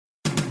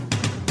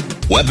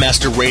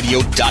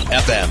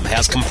WebmasterRadio.fm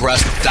has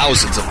compressed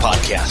thousands of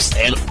podcasts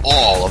and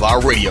all of our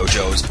radio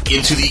shows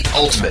into the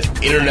ultimate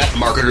Internet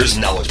marketer's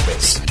knowledge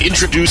base.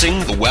 Introducing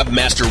the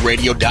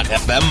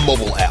WebmasterRadio.fm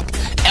mobile app.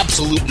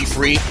 Absolutely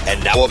free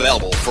and now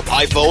available for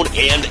iPhone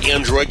and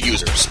Android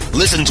users.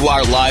 Listen to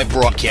our live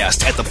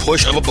broadcast at the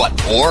push of a button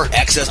or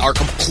access our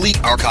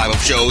complete archive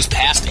of shows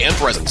past and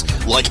present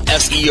like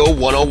SEO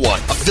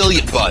 101,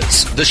 Affiliate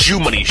Buzz, The Shoe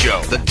Money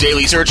Show, The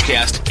Daily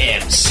Searchcast,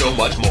 and so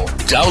much more.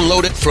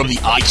 Download it from the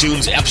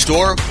iTunes App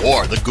Store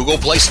or the Google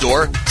Play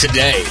Store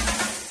today.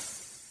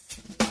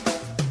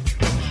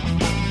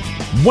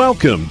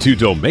 Welcome to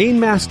Domain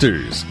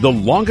Masters, the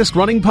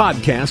longest-running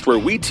podcast where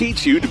we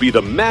teach you to be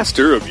the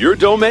master of your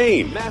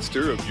domain.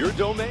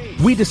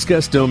 We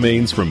discuss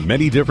domains from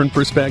many different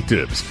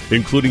perspectives,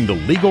 including the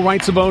legal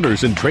rights of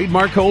owners and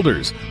trademark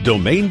holders,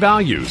 domain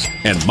values,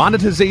 and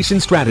monetization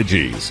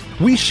strategies.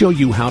 We show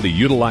you how to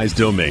utilize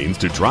domains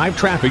to drive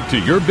traffic to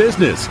your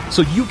business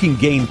so you can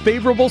gain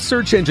favorable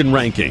search engine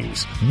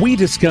rankings. We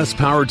discuss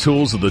power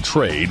tools of the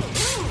trade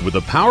with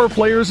the power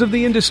players of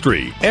the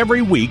industry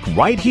every week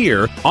right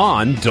here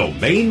on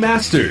Domain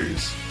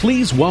Masters.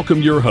 Please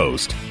welcome your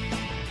host.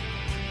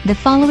 The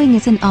following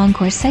is an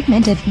encore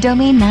segment of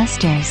Domain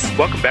Masters.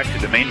 Welcome back to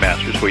Domain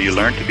Masters, where you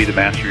learn to be the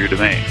master of your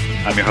domain.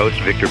 I'm your host,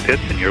 Victor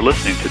Pitts, and you're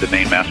listening to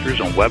Domain Masters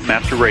on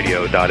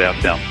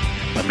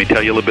WebmasterRadio.fm. Let me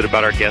tell you a little bit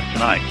about our guest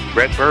tonight.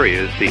 Brett Burry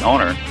is the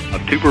owner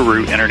of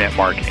Tubaroo Internet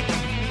Marketing.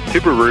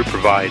 Tubaroo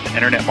provides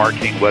internet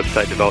marketing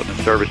website development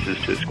services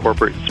to its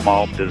corporate and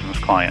small business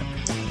clients.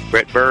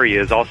 Brett Burry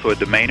is also a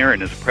domainer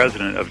and is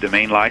president of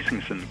Domain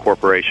Licensing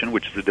Corporation,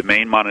 which is a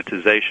domain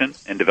monetization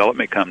and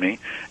development company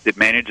that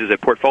manages a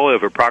portfolio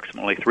of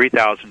approximately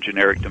 3,000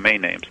 generic domain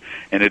names.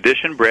 In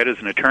addition, Brett is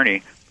an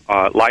attorney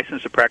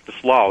licensed to practice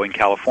law in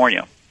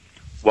California.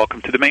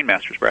 Welcome to Domain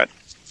Masters, Brett.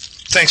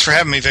 Thanks for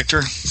having me,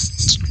 Victor.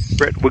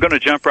 Brett, we're going to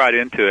jump right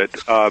into it.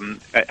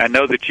 I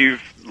know that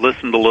you've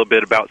listened a little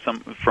bit about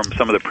some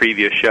of the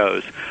previous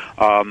shows,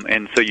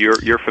 and so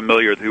you're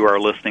familiar with who our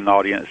listening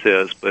audience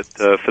is. But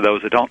for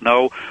those that don't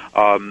know,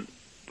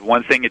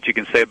 one thing that you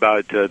can say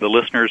about the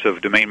listeners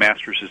of Domain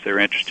Masters is they're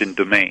interested in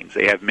domains.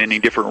 They have many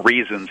different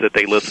reasons that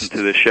they listen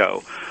to the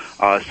show.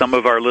 Some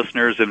of our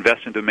listeners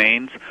invest in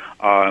domains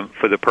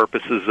for the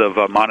purposes of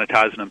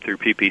monetizing them through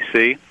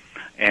PPC.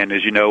 And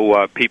as you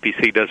know,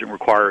 PPC doesn't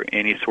require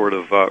any sort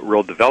of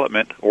real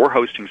development or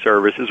hosting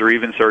services or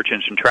even search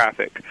engine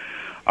traffic.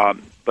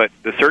 But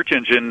the search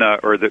engine,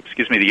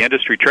 the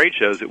industry trade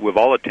shows that we've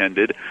all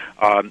attended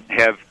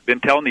have been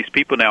telling these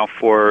people now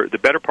for the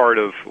better part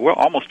of,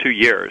 almost 2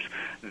 years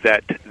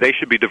that they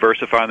should be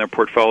diversifying their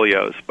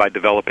portfolios by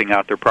developing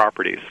out their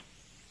properties.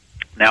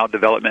 Now,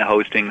 development,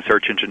 hosting,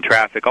 search engine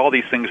traffic, all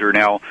these things are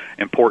now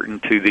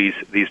important to these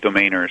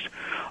domainers.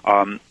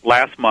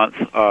 Last month,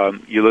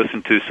 you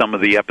listened to some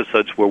of the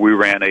episodes where we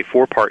ran a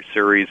 4-part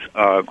series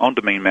on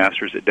Domain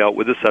Masters that dealt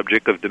with the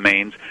subject of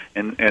domains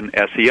and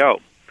SEO.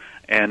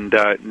 And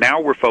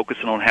now we're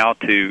focusing on how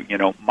to,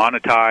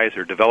 monetize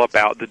or develop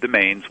out the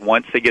domains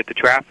once they get the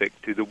traffic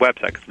to the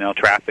website. Because now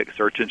traffic,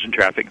 search engine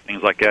traffic,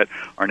 things like that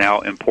are now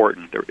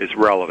important. It's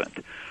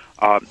relevant.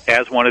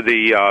 As one of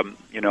the,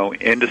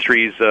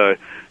 industry's,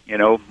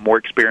 more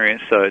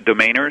experienced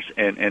domainers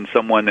and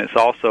someone that's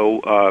also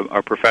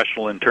a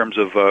professional in terms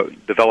of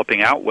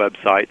developing out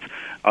websites,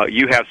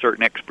 you have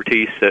certain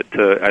expertise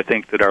that I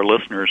think that our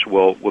listeners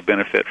will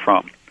benefit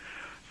from.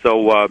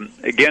 So,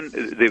 again,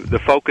 the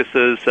focus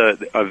is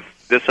of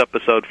this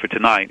episode for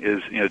tonight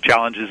is,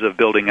 challenges of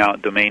building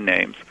out domain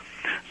names.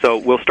 So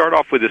we'll start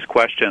off with this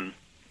question.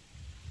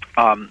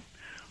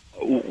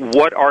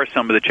 What are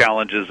some of the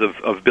challenges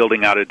of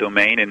building out a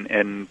domain,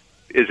 and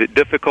is it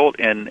difficult,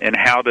 and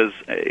how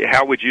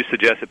would you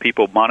suggest that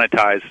people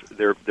monetize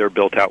their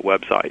built-out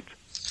websites?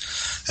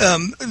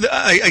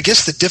 I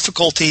guess the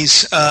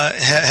difficulties are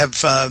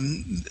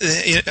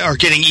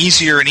getting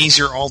easier and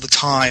easier all the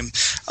time.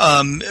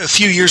 A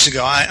few years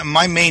ago,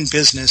 my main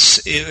business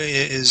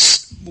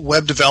is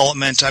web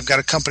development. I've got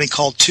a company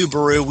called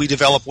Tubaroo. We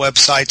develop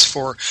websites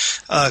for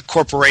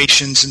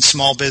corporations and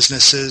small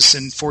businesses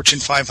and Fortune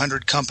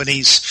 500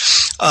 companies.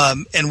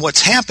 And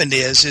what's happened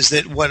is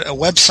that what a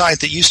website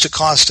that used to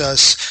cost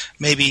us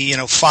maybe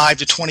 $5,000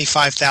 to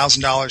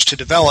 $25,000 to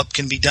develop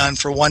can be done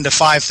for $1,000 to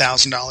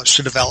 $5,000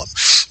 to develop.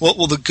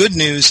 Well, the good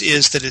news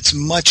is that it's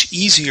much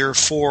easier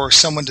for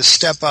someone to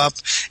step up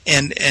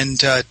and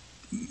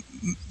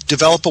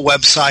develop a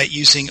website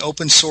using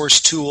open source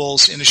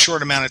tools in a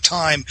short amount of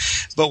time.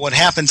 But what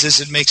happens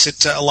is it makes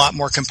it a lot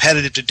more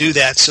competitive to do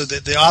that, so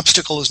that the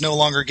obstacle is no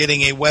longer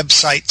getting a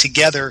website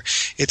together.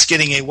 It's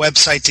getting a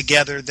website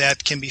together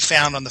that can be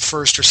found on the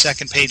first or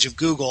second page of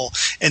Google,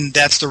 and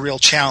that's the real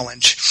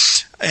challenge.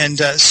 And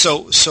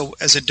so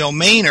as a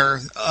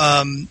domainer,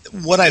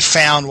 what I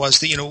found was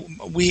that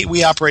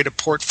we operate a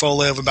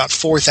portfolio of about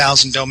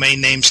 4,000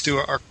 domain names through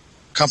our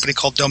company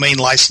called Domain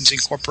Licensing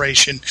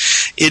Corporation.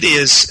 It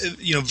is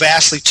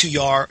vastly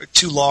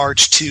too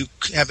large to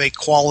have a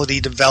quality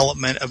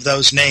development of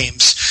those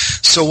names.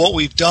 So what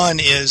we've done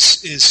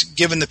is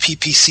given the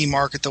PPC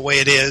market the way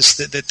it is,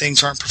 that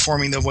things aren't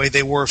performing the way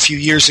they were a few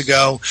years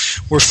ago,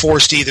 we're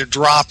forced to either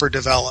drop or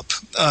develop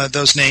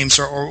those names,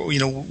 or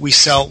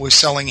we're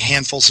selling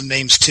handfuls of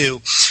names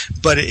too.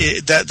 But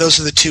those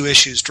are the two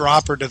issues: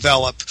 drop or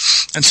develop.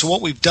 And so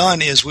what we've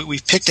done is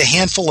we've picked a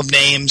handful of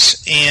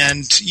names,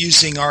 and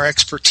using our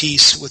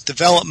expertise with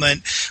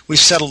development, we've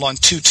settled on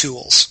two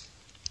tools.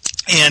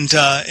 And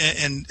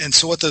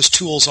so what those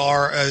tools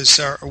are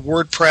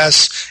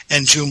WordPress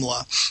and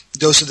Joomla.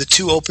 Those are the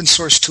two open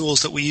source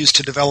tools that we use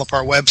to develop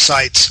our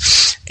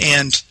websites.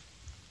 And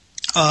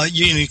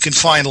you can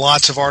find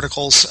lots of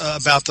articles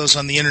about those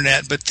on the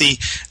internet, but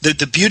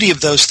the beauty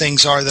of those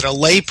things are that a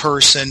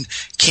layperson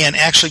can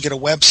actually get a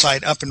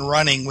website up and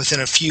running within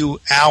a few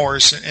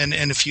hours, and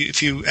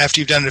if you after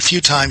you've done it a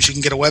few times, you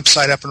can get a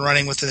website up and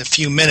running within a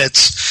few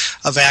minutes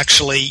of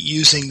actually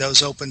using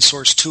those open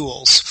source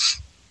tools.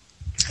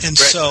 And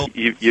Brett, so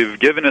you've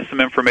given us some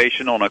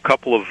information on a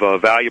couple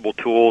of valuable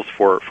tools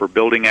for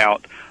building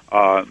out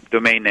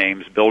domain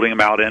names, building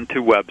them out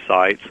into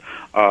websites.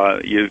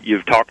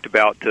 You've talked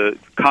about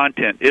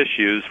content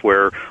issues,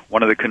 where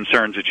one of the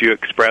concerns that you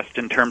expressed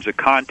in terms of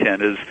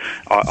content is,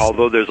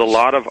 although there's a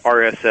lot of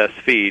RSS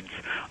feeds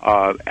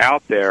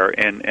out there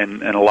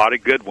and a lot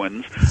of good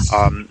ones,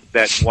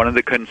 that one of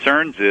the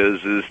concerns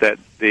is that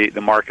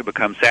the market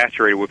becomes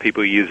saturated with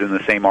people using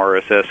the same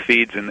RSS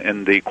feeds,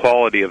 and the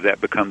quality of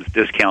that becomes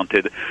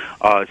discounted.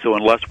 So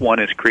unless one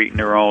is creating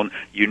their own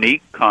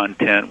unique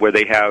content where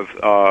they have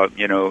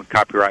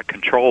copyright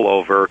control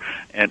over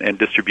and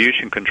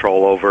distribution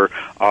control over,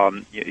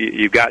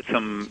 you've got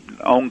some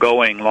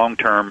ongoing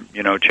long-term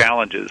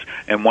challenges.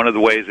 And one of the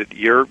ways that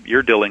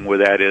you're dealing with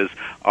that is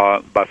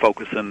by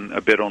focusing a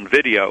bit on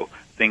video,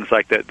 things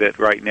like that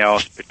right now,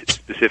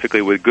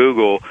 specifically with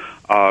Google.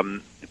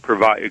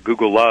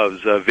 Google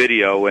loves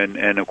video,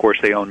 and of course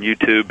they own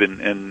YouTube,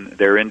 and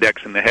they're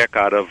indexing the heck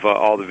out of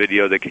all the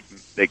video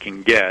they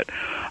can get.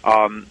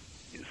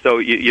 So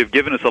you've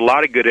given us a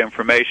lot of good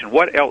information.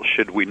 What else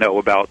should we know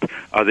about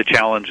the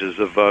challenges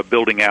of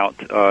building out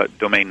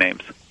domain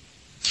names?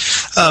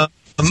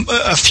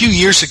 A few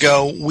years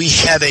ago, we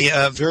had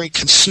a very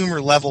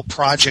consumer-level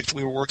project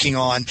we were working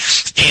on,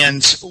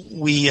 and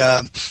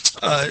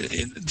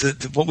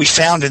what we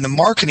found in the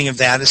marketing of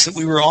that is that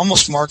we were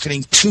almost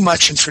marketing too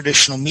much in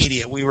traditional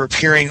media. We were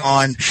appearing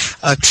on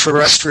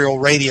terrestrial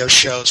radio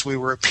shows. We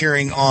were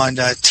appearing on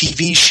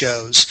TV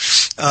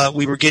shows.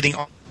 We were getting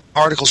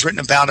articles written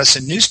about us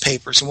in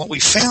newspapers, and what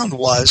we found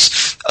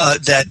was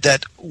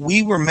that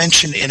we were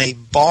mentioned in a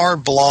bar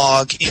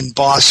blog in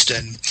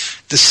Boston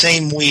the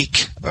same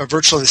week,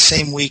 virtually the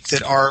same week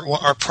that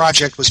our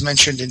project was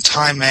mentioned in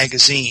Time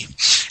magazine.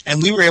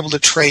 And we were able to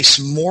trace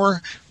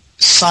more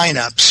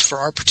sign-ups for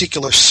our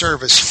particular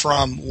service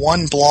from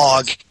one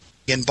blog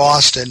in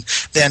Boston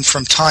than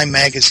from Time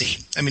magazine.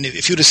 I mean,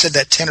 if you would have said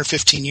that 10 or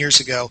 15 years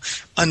ago,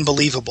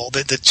 unbelievable,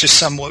 that just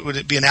somewhat would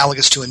it be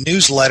analogous to a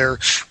newsletter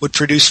would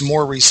produce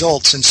more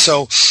results. And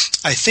so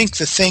I think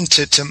the thing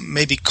to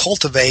maybe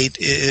cultivate,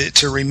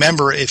 to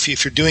remember if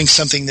you're doing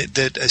something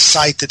that a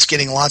site that's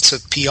getting lots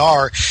of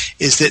PR,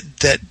 is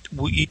that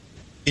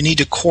you need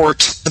to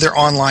court other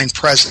online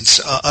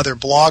presence, other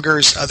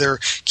bloggers, other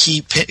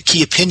key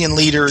opinion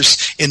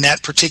leaders in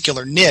that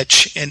particular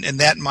niche, and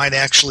that might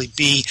actually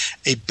be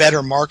a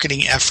better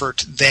marketing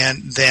effort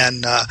than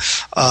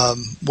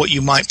what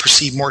you might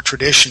perceive more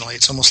traditionally.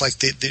 It's almost like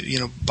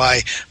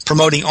by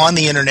promoting on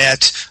the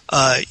internet,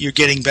 you're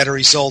getting better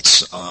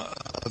results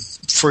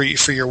for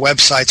your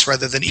websites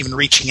rather than even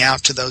reaching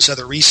out to those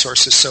other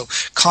resources. So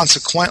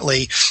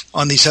consequently,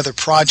 on these other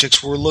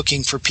projects, we're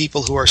looking for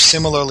people who are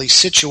similarly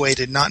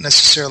situated, not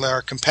necessarily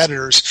our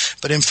competitors,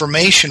 but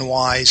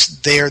information-wise,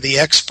 they are the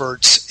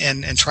experts,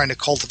 and trying to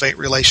cultivate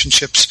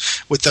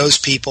relationships with those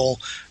people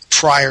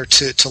prior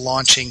to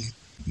launching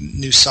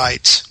new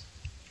sites.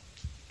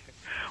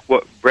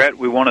 Well, Brett,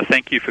 we want to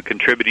thank you for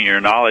contributing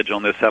your knowledge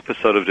on this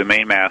episode of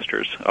Domain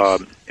Masters.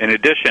 In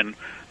addition,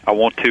 I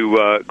want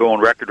to go on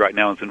record right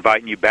now as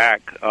inviting you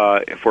back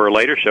for a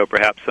later show,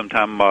 perhaps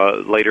sometime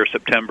later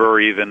September or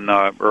even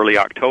early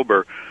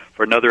October,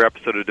 for another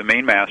episode of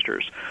Domain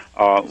Masters.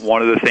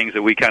 One of the things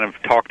that we kind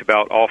of talked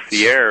about off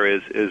the air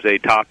is a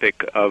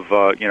topic of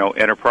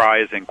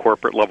enterprise and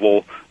corporate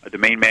level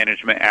domain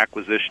management,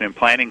 acquisition, and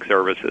planning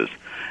services.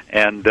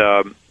 And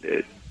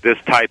this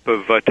type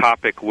of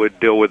topic would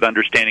deal with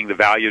understanding the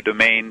value of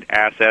domain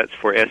assets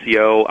for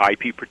SEO,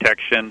 IP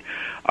protection,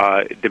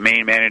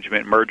 domain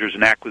management, mergers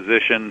and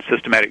acquisition,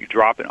 systematic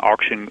drop and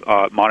auction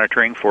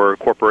monitoring for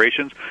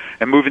corporations,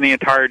 and moving the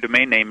entire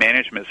domain name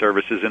management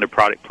services into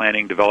product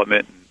planning,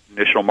 development,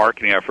 initial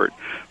marketing effort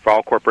for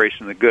all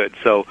corporations and good.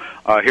 So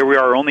here we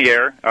are on the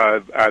air.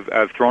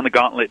 I've thrown the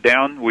gauntlet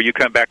down. Will you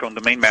come back on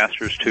Domain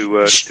Masters to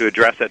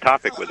address that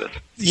topic with us?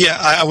 Yeah,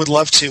 I would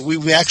love to.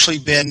 We've actually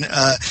been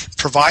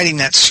providing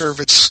that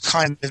service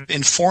kind of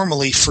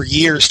informally for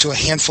years to a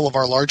handful of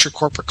our larger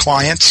corporate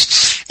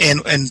clients,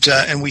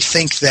 and we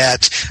think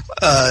that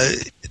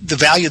the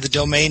value of the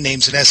domain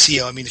names in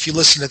SEO. I mean, if you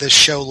listen to this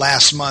show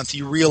last month,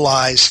 you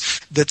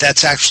realize that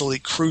that's actually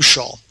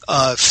crucial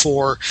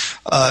for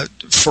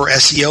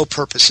SEO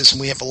purposes,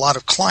 and we have a lot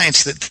of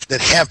clients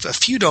that have a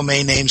few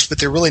domain names, but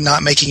they're really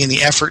not making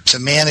any effort to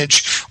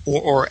manage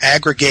or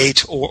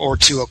aggregate or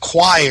to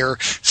acquire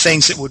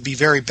things that would be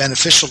very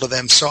beneficial to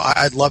them. So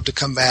I'd love to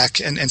come back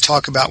and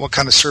talk about what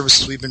kind of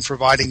services we've been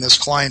providing those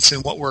clients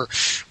and what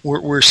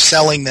we're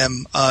selling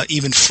them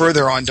even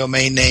further on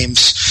domain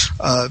names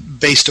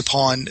based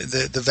upon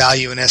the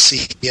value in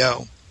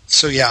SEO.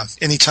 So yeah,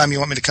 anytime you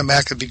want me to come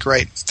back, it'd be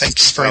great.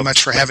 Thanks very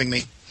much for having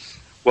me.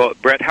 Well,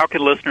 Brett, how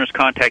can listeners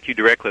contact you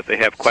directly if they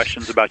have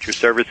questions about your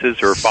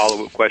services or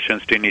follow-up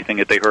questions to anything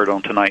that they heard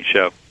on tonight's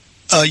show?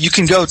 You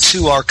can go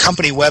to our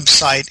company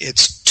website.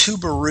 It's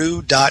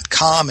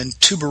toobaroo.com, and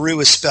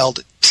Toobaroo is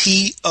spelled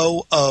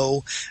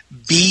TOOBAROO,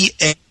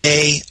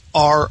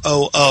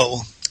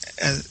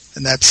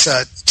 and that's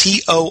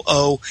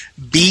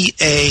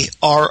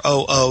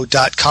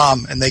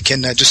TOOBAROO.com, and they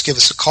can just give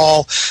us a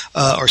call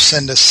or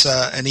send us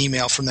an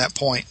email from that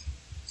point.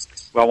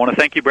 Well, I want to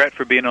thank you, Brett,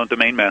 for being on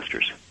Domain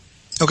Masters.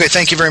 Okay,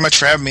 thank you very much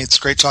for having me. It's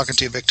great talking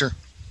to you, Victor.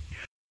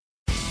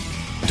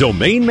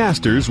 Domain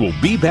Masters will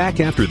be back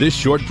after this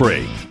short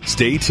break.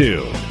 Stay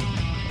tuned.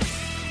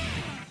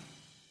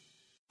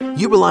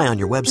 You rely on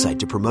your website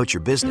to promote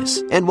your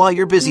business, and while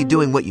you're busy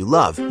doing what you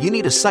love, you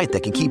need a site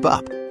that can keep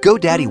up.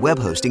 GoDaddy Web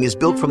Hosting is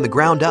built from the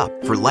ground up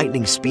for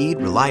lightning speed,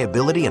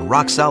 reliability, and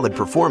rock-solid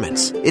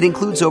performance. It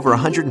includes over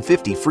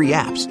 150 free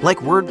apps like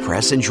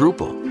WordPress and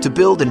Drupal to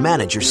build and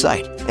manage your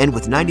site. And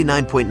with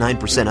 99.9%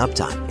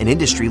 uptime and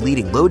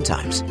industry-leading load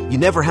times, you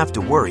never have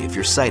to worry if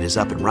your site is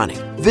up and running.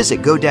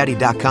 Visit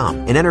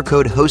GoDaddy.com and enter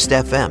code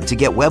HOSTFM to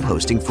get web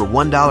hosting for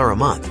 $1 a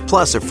month,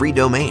 plus a free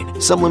domain.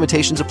 Some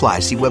limitations apply.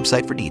 See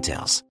website for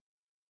details.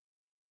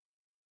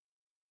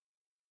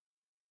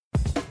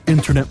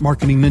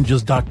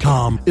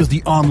 InternetMarketingNinjas.com is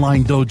the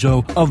online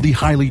dojo of the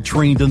highly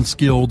trained and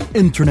skilled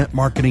Internet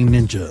Marketing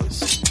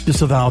Ninjas.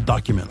 Disavow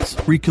documents,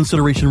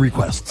 reconsideration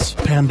requests,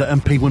 Panda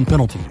and Penguin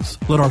penalties.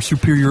 Let our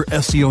superior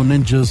SEO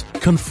ninjas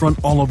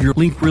confront all of your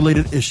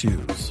link-related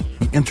issues.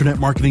 The Internet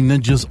Marketing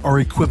Ninjas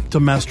are equipped to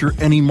master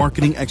any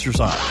marketing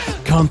exercise,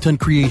 content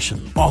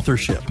creation,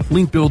 authorship,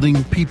 link building,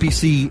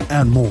 PPC,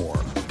 and more.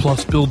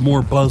 Plus, build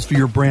more buzz for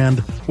your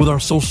brand with our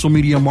social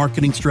media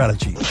marketing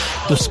strategy.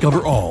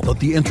 Discover all that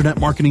the Internet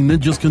Marketing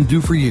Ninjas can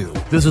do for you.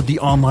 Visit the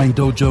online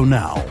dojo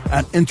now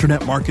at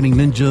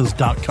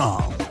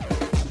InternetMarketingNinjas.com.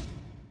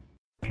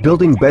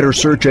 Building better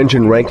search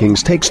engine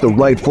rankings takes the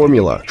right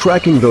formula.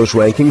 Tracking those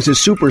rankings is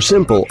super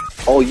simple.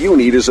 All you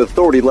need is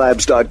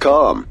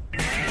AuthorityLabs.com.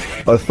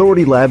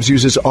 Authority Labs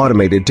uses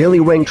automated daily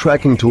rank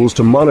tracking tools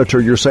to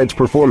monitor your site's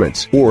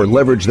performance, or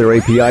leverage their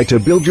API to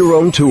build your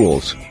own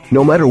tools.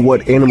 No matter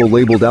what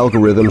animal-labeled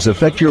algorithms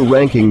affect your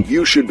ranking,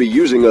 you should be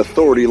using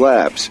Authority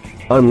Labs.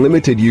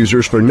 Unlimited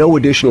users for no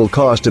additional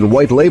cost and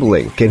white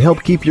labeling can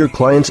help keep your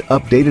clients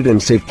updated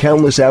and save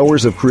countless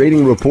hours of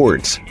creating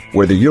reports.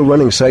 Whether you're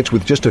running sites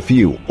with just a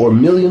few or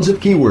millions of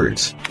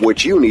keywords,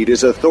 what you need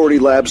is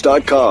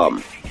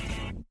AuthorityLabs.com.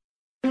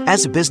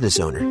 As a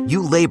business owner,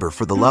 you labor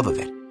for the love of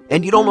it,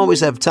 and you don't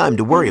always have time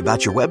to worry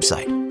about your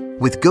website.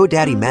 With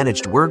GoDaddy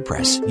Managed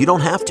WordPress, you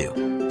don't have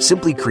to.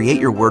 Simply create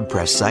your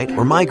WordPress site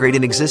or migrate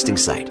an existing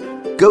site.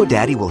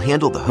 GoDaddy will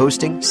handle the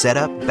hosting,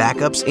 setup,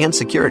 backups, and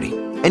security,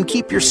 and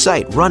keep your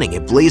site running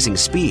at blazing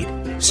speed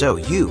so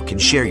you can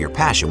share your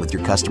passion with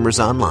your customers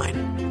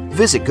online.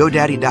 Visit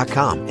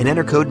GoDaddy.com and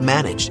enter code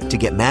MANAGED to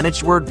get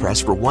Managed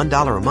WordPress for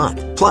 $1 a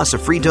month, plus a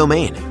free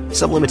domain.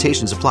 Some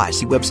limitations apply.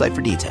 See website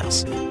for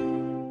details.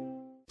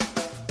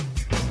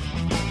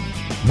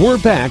 We're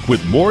back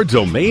with more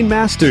Domain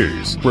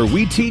Masters, where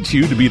we teach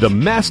you to be the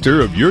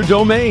master of your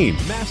domain.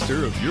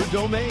 Master of your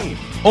domain.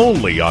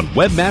 Only on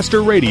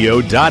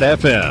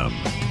WebmasterRadio.fm.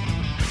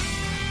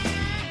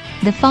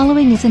 The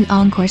following is an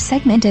encore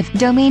segment of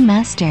Domain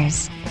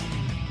Masters.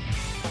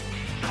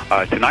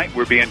 Tonight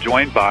we're being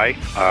joined by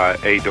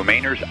a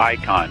domainer's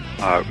icon,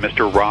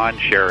 Mr. Ron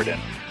Sheridan.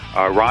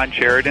 Ron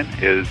Sheridan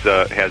has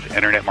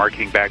internet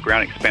marketing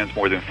background, spans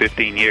more than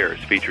 15 years,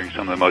 featuring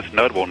some of the most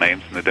notable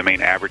names in the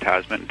domain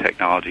advertisement and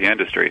technology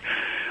industry.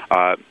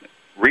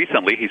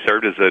 Recently, he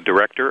served as a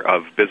director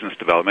of business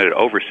development at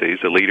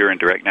Overseas, a leader in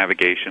direct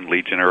navigation,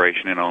 lead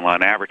generation, and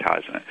online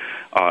advertisement.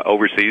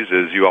 Overseas,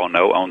 as you all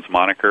know, owns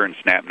Moniker and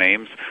Snap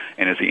Names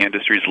and is the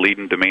industry's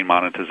leading domain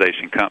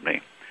monetization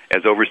company.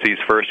 As Overseas'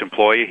 first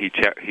employee, he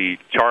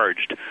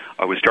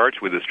was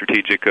charged with the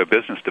strategic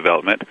business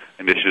development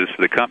initiatives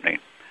for the company.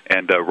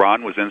 And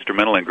Ron was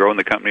instrumental in growing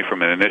the company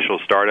from an initial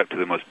startup to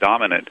the most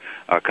dominant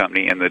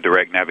company in the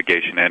direct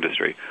navigation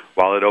industry.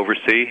 While at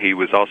Overseas, he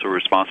was also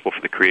responsible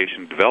for the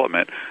creation,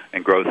 development,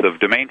 and growth of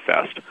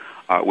DomainFest,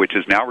 which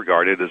is now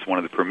regarded as one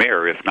of the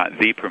premier, if not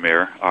the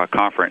premier,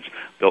 conference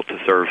built to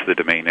serve the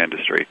domain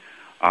industry.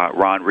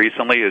 Ron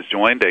recently has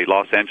joined a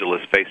Los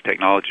Angeles-based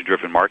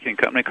technology-driven marketing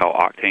company called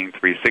Octane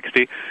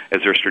 360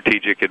 as their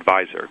strategic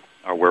advisor,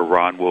 where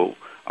Ron will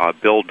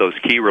build those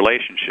key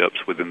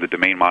relationships within the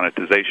domain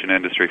monetization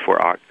industry for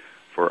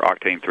for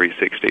Octane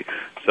 360.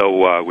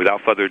 So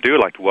without further ado,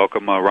 I'd like to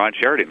welcome Ron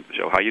Sheridan to the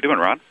show. How you doing,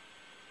 Ron?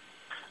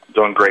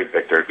 Doing great,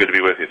 Victor. Good to be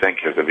with you.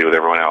 Thank you. Good to be with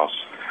everyone else.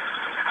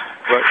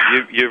 Well,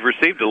 you've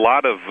received a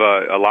lot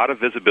of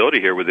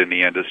visibility here within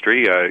the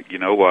industry.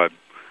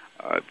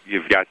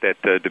 You've got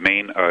that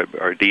domain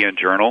or DN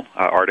Journal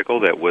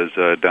article that was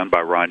done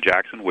by Ron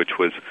Jackson, which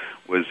was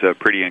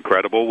pretty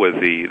incredible with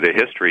the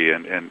history,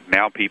 and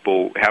now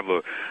people have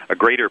a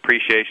greater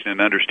appreciation and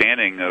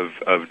understanding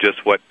of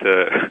just what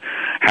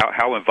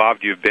how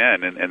involved you've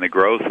been in the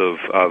growth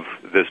of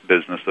this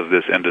business, of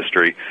this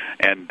industry,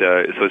 and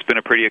so it's been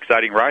a pretty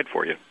exciting ride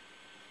for you.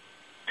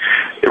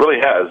 It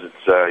really has.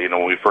 It's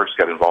when we first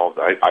got involved,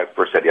 I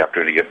first had the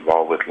opportunity to get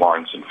involved with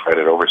Lawrence and Fred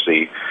at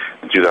Oversea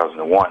in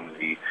 2001.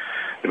 The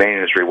domain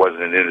industry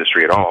wasn't an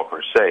industry at all per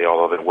se,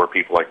 although there were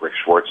people like Rick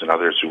Schwartz and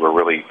others who were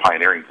really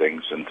pioneering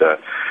things. And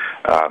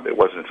it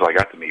wasn't until I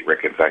got to meet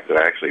Rick, in fact, that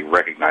I actually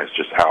recognized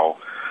just how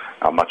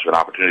much of an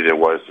opportunity there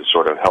was to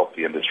sort of help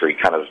the industry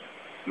kind of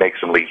make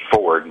some leaps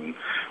forward. And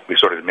we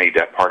sort of made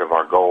that part of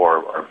our goal,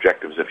 our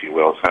objectives, if you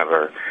will. It's kind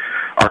of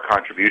our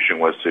contribution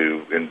was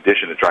to, in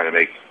addition to trying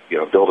to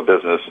build a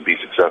business and be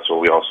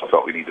successful, we also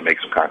felt we need to make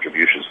some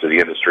contributions to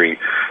the industry,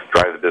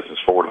 drive the business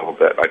forward a little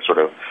bit. I sort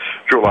of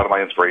drew a lot of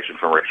my inspiration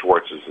from Rick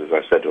Schwartz, as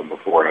I said to him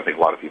before, and I think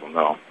a lot of people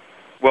know.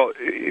 Well,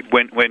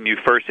 when you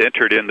first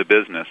entered in the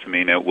business, I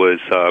mean, it was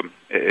at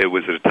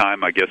a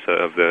time, I guess,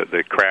 of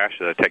the crash,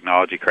 the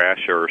technology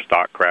crash or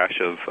stock crash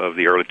of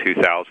the early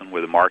 2000s,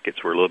 where the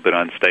markets were a little bit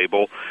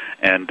unstable,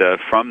 and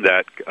from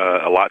that,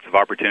 lots of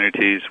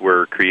opportunities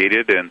were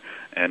created,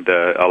 and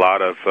a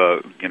lot of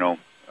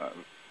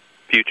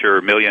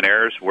future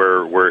millionaires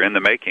were in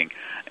the making.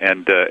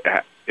 And do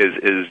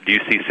you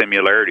see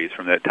similarities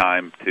from that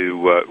time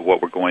to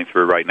what we're going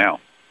through right now?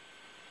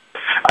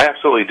 I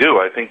absolutely do.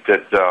 I think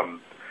that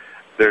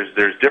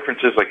there's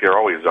differences like there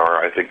always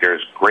are. I think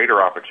there's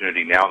greater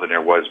opportunity now than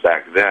there was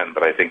back then,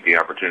 but I think the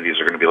opportunities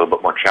are going to be a little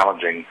bit more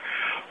challenging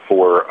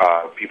for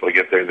people to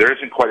get there. There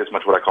isn't quite as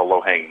much what I call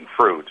low-hanging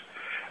fruit,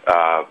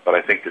 but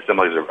I think the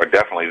similarities are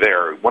definitely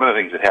there. One of the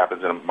things that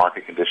happens in a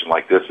market condition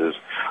like this is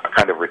a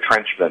kind of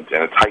retrenchment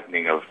and a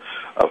tightening of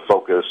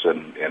focus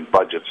and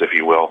budgets, if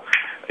you will,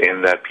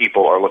 in that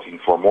people are looking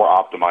for more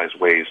optimized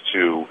ways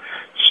to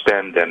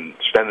spend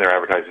their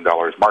advertising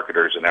dollars.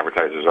 Marketers and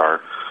advertisers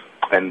are,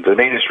 and the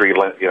industry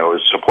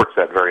supports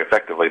that very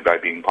effectively by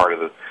being part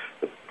of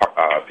the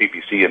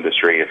PPC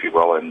industry, if you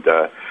will, and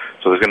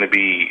so there's going to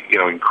be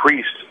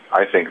increased,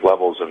 I think,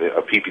 levels of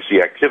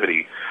PPC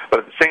activity. But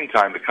at the same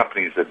time, the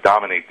companies that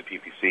dominate the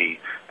PPC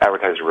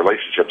advertiser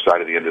relationship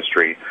side of the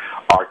industry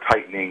are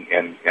tightening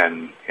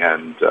and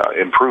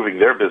improving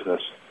their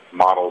business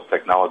models,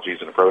 technologies,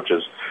 and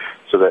approaches,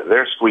 so that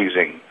they're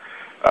squeezing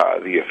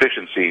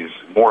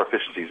more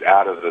efficiencies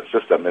out of the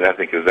system. And I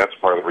think that's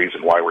part of the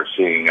reason why we're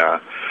seeing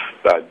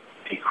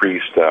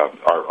decreased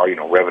our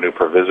revenue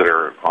per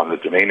visitor on the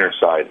domainer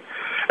side,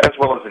 as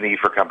well as the need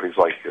for companies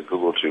like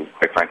Google to,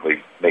 quite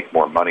frankly, make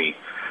more money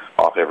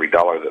off every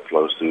dollar that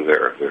flows through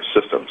their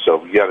system.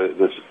 So, yeah,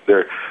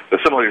 the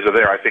similarities are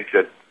there. I think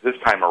that this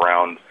time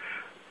around,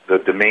 the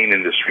domain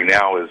industry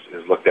now is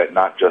looked at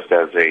not just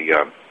as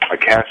a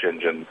cash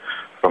engine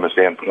from a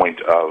standpoint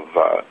of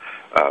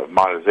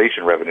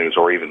monetization revenues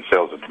or even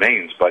sales of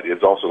domains, but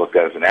it's also looked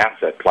at as an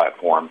asset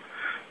platform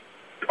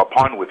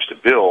upon which to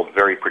build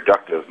very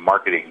productive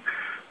marketing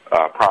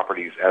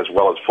properties, as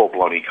well as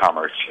full-blown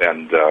e-commerce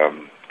and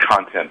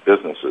content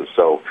businesses.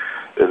 So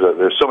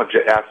there's so much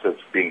assets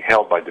being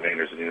held by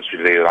domainers in the industry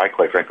today that I,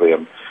 quite frankly,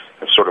 have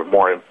sort of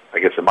more, I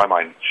guess, in my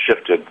mind,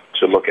 shifted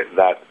to look at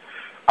that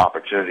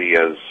opportunity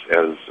as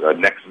a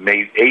next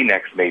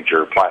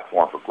major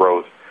platform for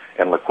growth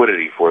and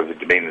liquidity for the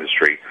domain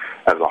industry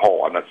as a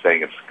whole. I'm not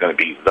saying it's going to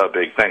be the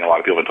big thing. A lot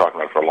of people have been talking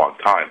about it for a long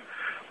time,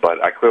 but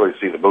I clearly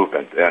see the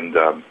movement. And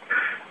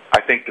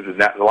I think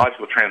that the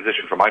logical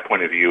transition from my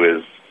point of view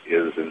is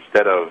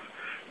instead of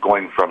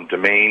going from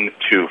domain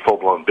to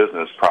full-blown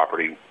business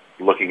property,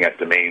 looking at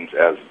domains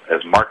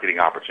as marketing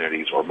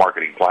opportunities or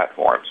marketing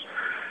platforms.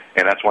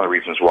 And that's one of the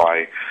reasons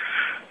why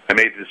I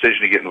made the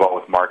decision to get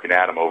involved with Mark and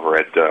Adam over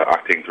at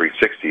Octane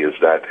 360, is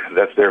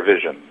that's their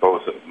vision.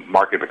 Both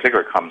Mark in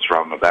particular comes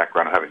from a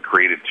background of having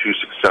created two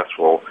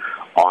successful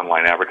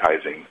online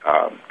advertising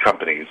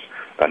companies,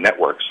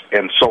 networks,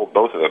 and sold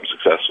both of them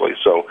successfully.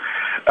 So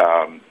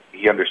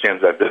he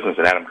understands that business,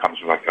 and Adam comes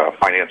from like a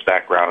finance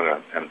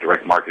background and a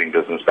direct marketing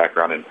business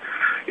background, and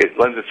it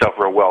lends itself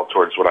real well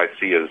towards what I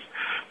see as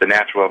the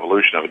natural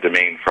evolution of a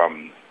domain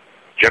from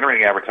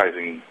generating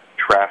advertising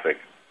traffic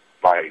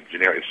by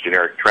generic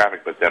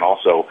traffic, but then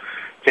also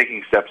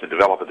taking steps to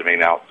develop a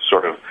domain out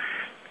sort of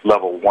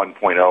level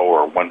 1.0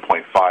 or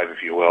 1.5,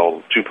 if you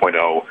will, 2.0,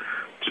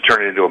 to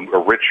turn it into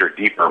a richer,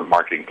 deeper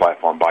marketing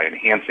platform by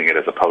enhancing it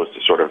as opposed to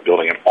sort of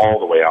building it all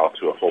the way out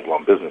to a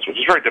full-blown business, which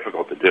is very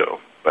difficult to do.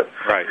 But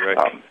right.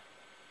 I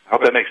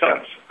hope that makes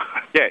sense.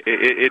 Yeah,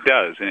 it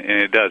does,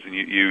 and it does. And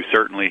you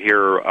certainly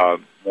hear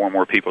more and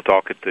more people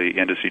talk at the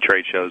industry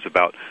trade shows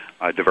about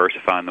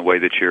diversifying the way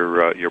that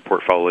your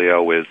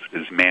portfolio is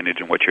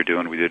managed and what you're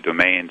doing with your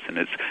domains, and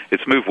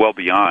it's moved well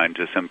beyond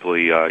just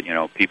simply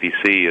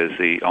PPC is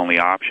the only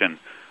option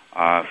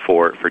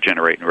for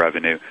generating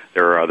revenue.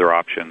 There are other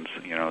options,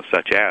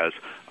 such as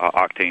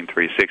Octane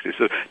 360.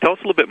 So tell us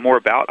a little bit more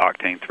about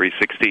Octane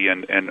 360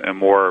 and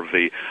more of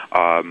the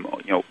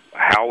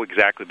how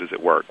exactly does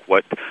it work?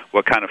 What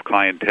kind of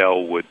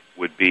clientele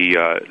would be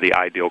the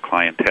ideal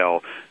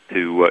clientele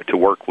to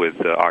work with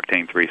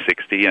Octane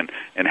 360,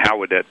 and how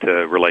would that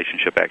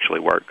relationship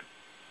actually work?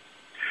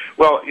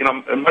 Well,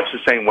 in much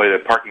the same way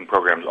that parking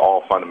programs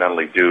all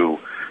fundamentally do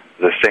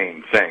the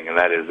same thing, and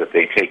that is that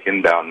they take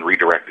inbound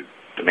redirected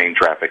domain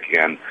traffic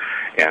and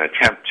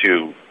attempt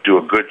to do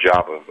a good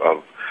job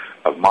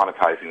of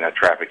monetizing that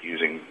traffic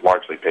using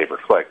largely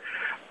pay-per-click.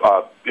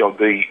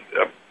 The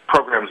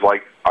programs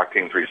like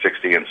Octane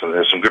 360, and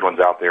there's some good ones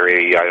out there,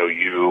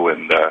 AEIOU,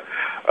 and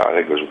I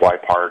think there's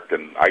YPark,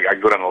 and I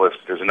go down the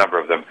list. There's a number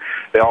of them.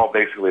 They all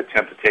basically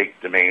attempt to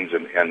take domains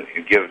and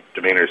give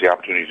domainers the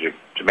opportunity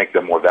to make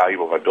them more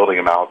valuable by building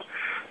them out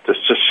to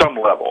some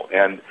level.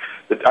 And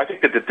I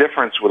think that the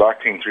difference with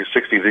Octane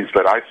 360, things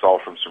that I saw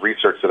from some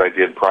research that I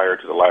did prior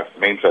to the last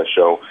Domain Fest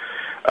show,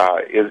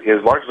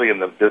 is largely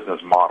in the business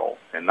model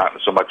and not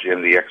so much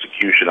in the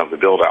execution of the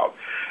build-out.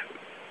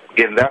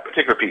 In that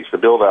particular piece, the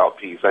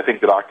build-out piece, I think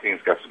that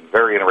Octane's got some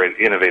very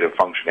innovative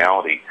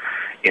functionality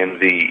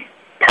in the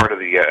part of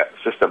the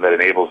system that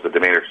enables the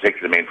domainer to take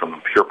the domain from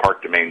a pure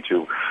park domain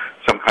to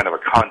some kind of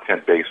a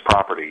content-based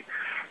property.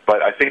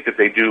 But I think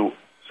that they do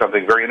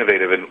something very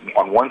innovative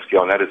on one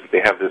scale, and that is that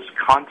they have this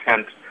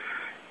content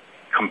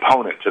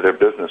component to their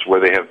business where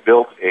they have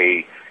built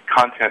a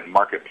content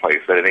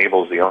marketplace that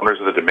enables the owners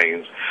of the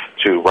domains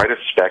to write a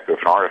spec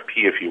or an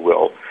RFP, if you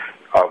will,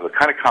 of the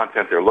kind of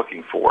content they're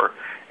looking for,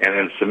 and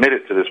then submit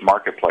it to this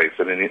marketplace.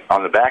 And then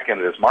on the back end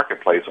of this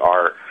marketplace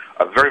are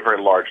a very,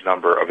 very large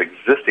number of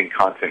existing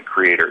content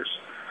creators.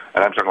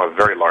 And I'm talking about a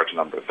very large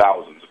number,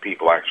 thousands of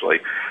people actually.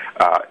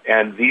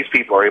 And these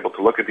people are able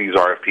to look at these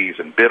RFPs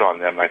and bid on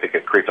them. And I think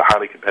it creates a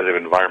highly competitive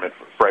environment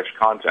for fresh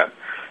content.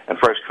 And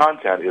fresh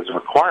content is a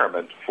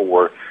requirement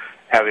for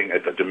having a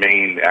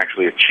domain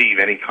actually achieve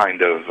any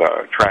kind of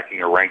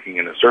tracking or ranking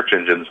in the search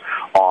engines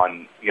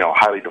on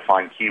highly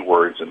defined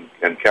keywords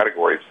and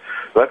categories.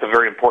 So that's a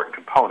very important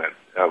component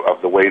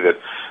of the way that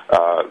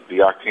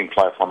the Octane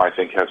platform, I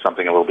think, has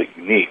something a little bit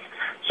unique.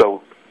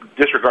 So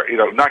disregard,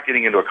 not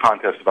getting into a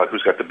contest about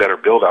who's got the better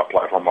build-out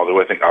platform, although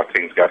I think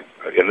Octane's got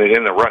in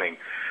the running.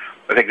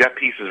 I think that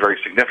piece is very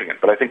significant.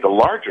 But I think the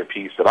larger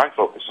piece that I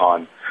focus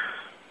on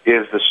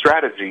is the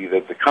strategy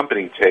that the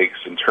company takes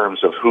in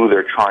terms of who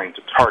they're trying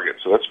to target.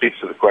 So that speaks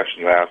to the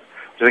question you asked.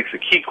 I think the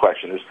key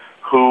question is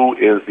who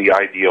is the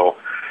ideal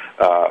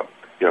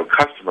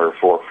customer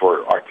for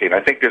Octane.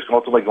 I think there's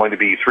ultimately going to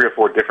be 3 or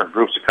 4 different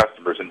groups of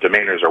customers, and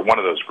domainers are one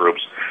of those groups.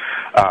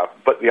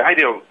 But the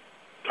ideal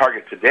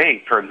target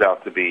today turns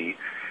out to be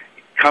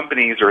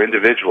companies or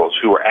individuals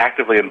who are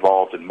actively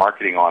involved in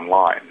marketing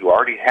online, who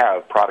already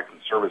have products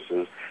and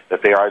services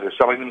that they are either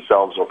selling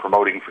themselves or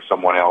promoting for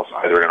someone else,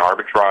 either in an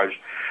arbitrage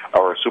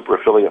or a super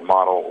affiliate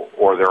model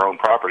or their own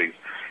properties.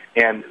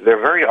 And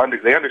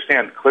they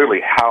understand clearly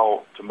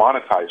how to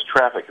monetize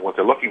traffic, and what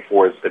they're looking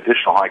for is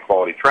additional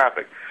high-quality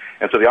traffic.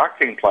 And so the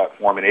Octane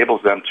platform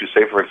enables them to,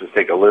 say, for instance,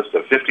 take a list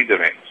of 50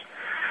 domains,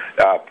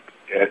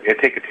 and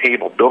take a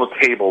table, build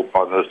a table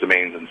on those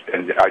domains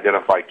and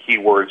identify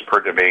keywords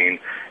per domain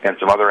and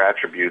some other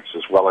attributes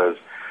as well as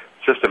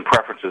system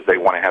preferences they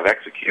want to have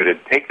executed.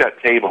 Take that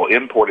table,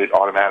 import it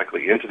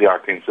automatically into the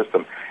Octane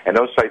system, and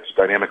those sites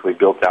are dynamically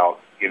built out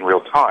in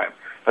real time.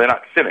 They're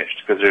not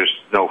finished because there's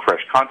no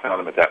fresh content on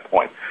them at that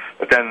point.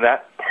 But then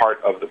that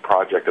part of the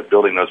project of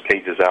building those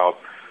pages out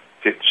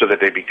so that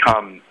they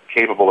become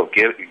capable of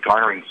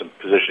garnering some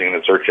positioning in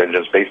the search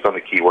engines based on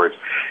the keywords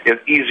is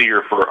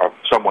easier for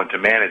someone to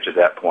manage at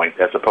that point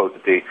as opposed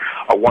to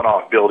a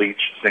one-off build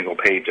each single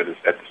page at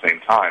the same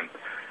time.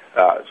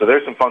 So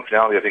there's some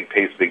functionality I think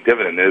pays a big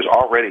dividend. There's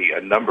already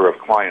a number of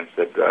clients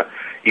that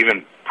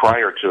even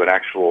prior to an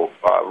actual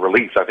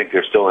release, I think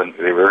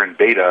they were in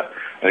beta.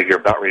 I think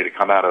they're about ready to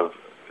come out of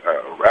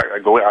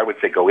I would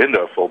say go into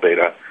a full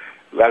beta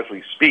as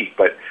we speak,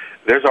 but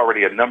there's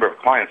already a number of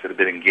clients that have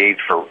been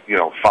engaged for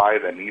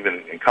 5 and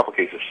even in a couple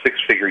cases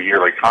 6-figure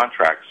yearly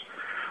contracts,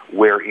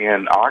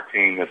 wherein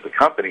Octane as the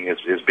company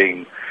is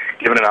being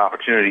given an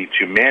opportunity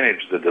to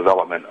manage the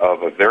development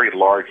of a very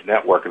large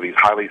network of these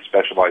highly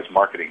specialized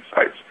marketing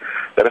sites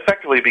that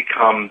effectively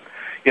become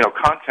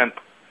content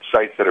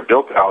sites that are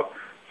built out,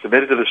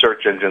 submitted to the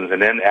search engines,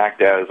 and then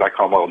act as, I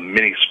call them, little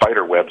mini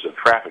spider webs of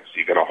traffic. So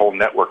you get a whole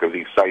network of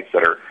these sites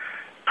that are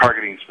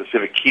targeting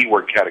specific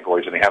keyword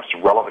categories, and they have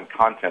some relevant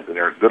content, and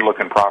they're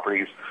good-looking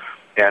properties.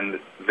 And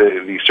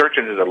the search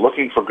engines are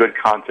looking for good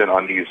content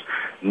on these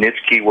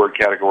niche keyword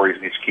categories,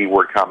 niche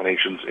keyword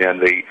combinations,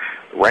 and they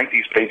rank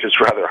these pages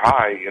rather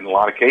high in a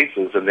lot of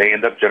cases, and they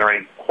end up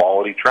generating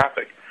quality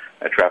traffic.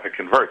 That traffic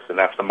converts, and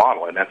that's the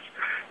model, and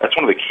that's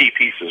one of the key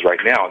pieces right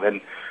now. And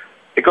then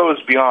it goes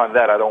beyond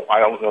that. I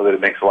don't know that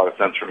it makes a lot of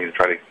sense for me to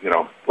try to,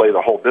 lay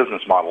the whole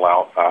business model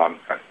out.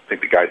 I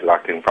think the guys at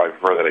Octane would probably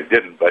prefer that I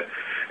didn't, but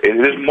it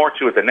is more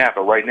to it than that.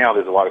 But right now,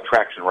 there's a lot of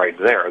traction right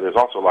there. There's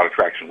also a lot of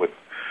traction with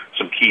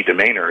some key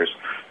domainers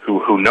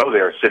who know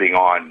they're sitting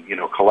on,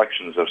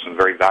 collections of some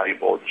very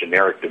valuable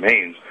generic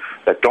domains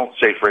that don't,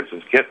 say, for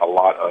instance, get a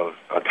lot of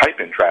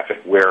type-in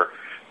traffic, where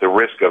the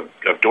risk of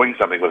doing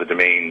something with a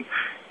domain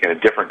in a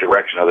different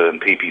direction other than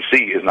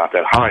PPC is not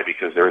that high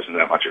because there isn't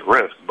that much at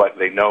risk. But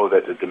they know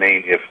that the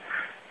domain, if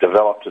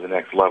developed to the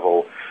next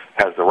level,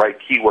 has the right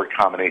keyword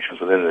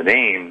combinations within the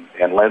name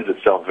and lends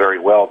itself very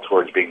well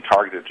towards being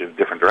targeted to a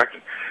different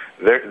direction.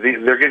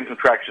 They're getting some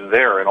traction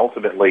there, and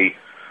ultimately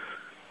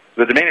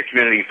the domainer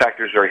community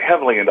factors very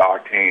heavily into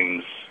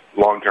Octane's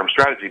long-term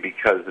strategy,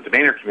 because the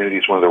domainer community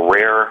is one of the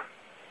rare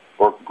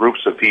or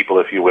groups of people,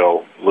 if you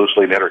will,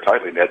 loosely knit or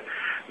tightly knit,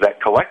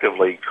 that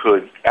collectively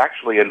could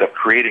actually end up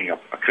creating a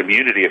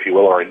community, if you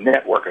will, or a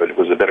network, if it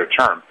was a better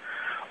term,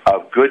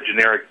 of good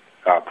generic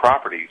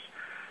properties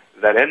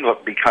that end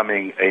up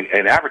becoming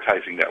an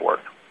advertising network.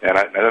 And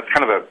that's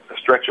kind of a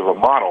stretch of a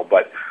model,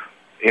 but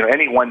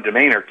any one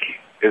domainer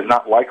is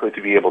not likely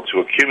to be able to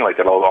accumulate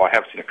that, although I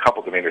have seen a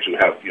couple domainers who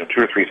have 2,000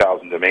 or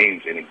 3,000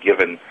 domains in a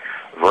given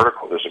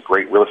vertical. There's a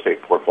great real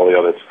estate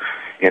portfolio that's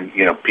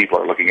people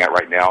are looking at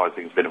right now. I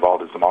think it's been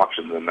involved in some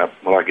auctions, and we're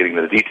not getting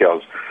into the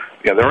details.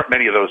 There aren't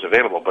many of those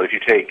available, but if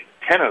you take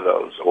 10 of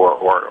those or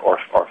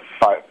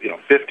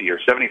 50 or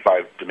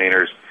 75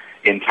 domainers'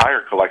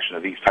 entire collection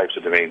of these types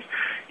of domains,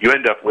 you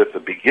end up with the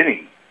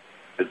beginning,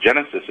 the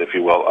genesis, if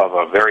you will, of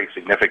a very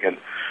significant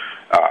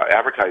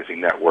advertising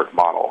network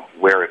model,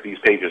 where if these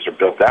pages are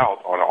built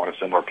out on a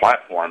similar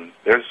platform,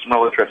 there's some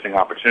real interesting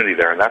opportunity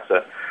there. And that's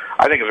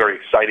I think a very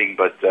exciting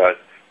but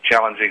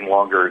challenging,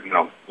 longer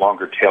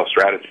tail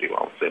strategy. Well,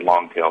 I would say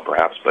long tail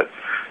perhaps, but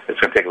it's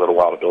going to take a little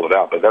while to build it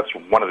out. But that's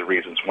one of the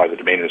reasons why the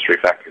domain industry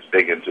factors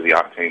big into the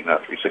Octane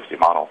 360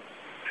 model.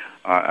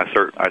 I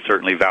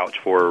certainly vouch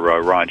for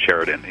Ron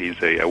Sheridan.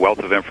 He's a wealth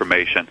of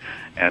information,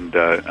 and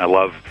I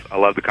love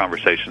the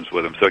conversations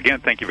with him. So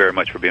again, thank you very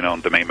much for being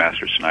on Domain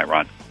Masters tonight,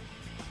 Ron.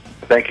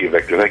 Thank you,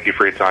 Victor. Thank you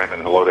for your time,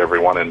 and hello to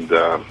everyone, and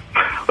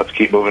let's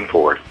keep moving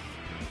forward.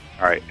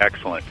 All right,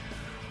 excellent.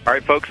 All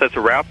right, folks, that's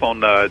a wrap on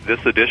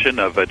this edition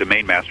of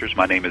Domain Masters.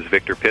 My name is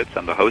Victor Pitts.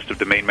 I'm the host of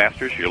Domain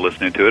Masters. You're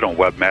listening to it on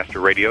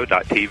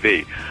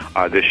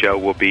webmasterradio.tv. This show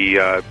will be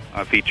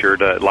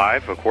featured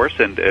live, of course,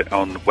 and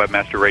on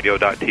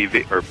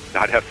webmasterradio.tv or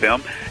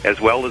 .fm,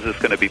 as well as it's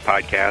going to be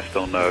podcast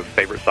on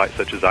favorite sites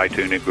such as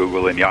iTunes and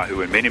Google and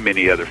Yahoo and many,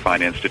 many other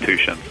fine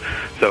institutions.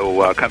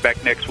 So come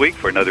back next week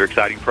for another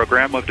exciting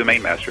program of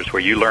Domain Masters,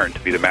 where you learn to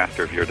be the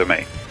master of your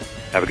domain.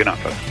 Have a good night,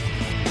 folks.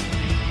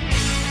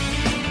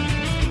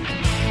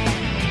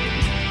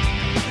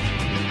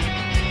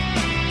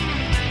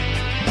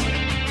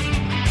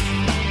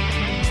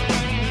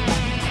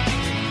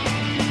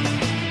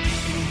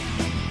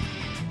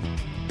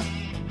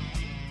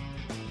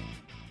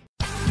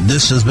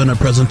 This has been a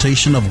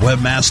presentation of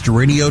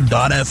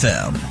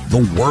WebmasterRadio.fm,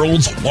 the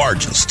world's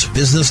largest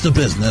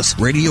business-to-business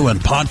radio and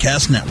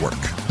podcast network.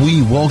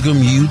 We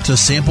welcome you to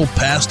sample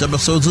past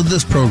episodes of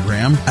this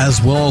program,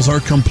 as well as our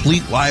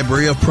complete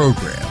library of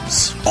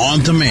programs,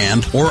 on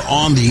demand or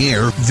on the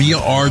air via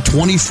our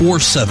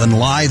 24/7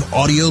 live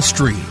audio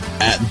stream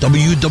at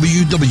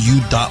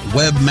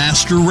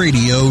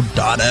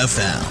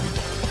www.webmasterradio.fm.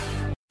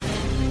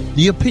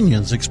 The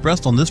opinions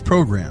expressed on this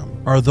program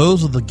are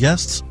those of the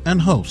guests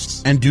and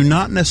hosts and do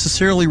not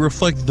necessarily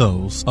reflect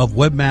those of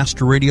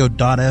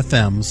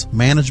WebmasterRadio.fm's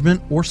management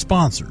or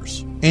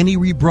sponsors. Any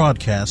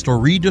rebroadcast or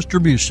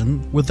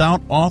redistribution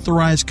without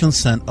authorized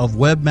consent of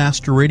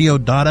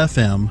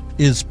WebmasterRadio.fm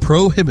is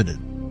prohibited.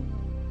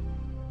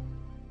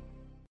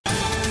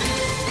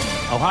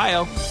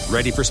 Ohio,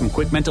 ready for some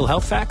quick mental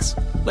health facts?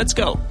 Let's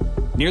go.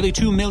 Nearly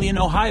 2 million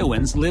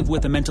Ohioans live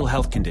with a mental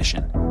health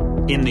condition.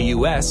 In the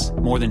U.S.,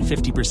 more than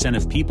 50%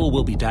 of people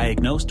will be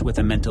diagnosed with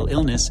a mental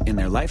illness in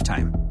their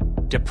lifetime.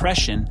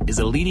 Depression is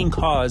a leading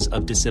cause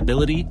of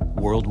disability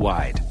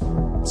worldwide.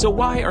 So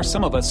why are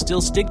some of us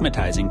still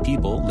stigmatizing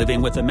people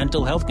living with a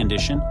mental health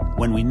condition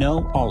when we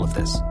know all of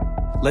this?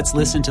 Let's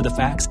listen to the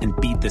facts and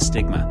beat the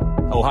stigma.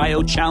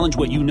 Ohio, challenge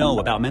what you know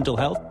about mental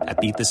health at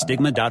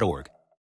beatthestigma.org.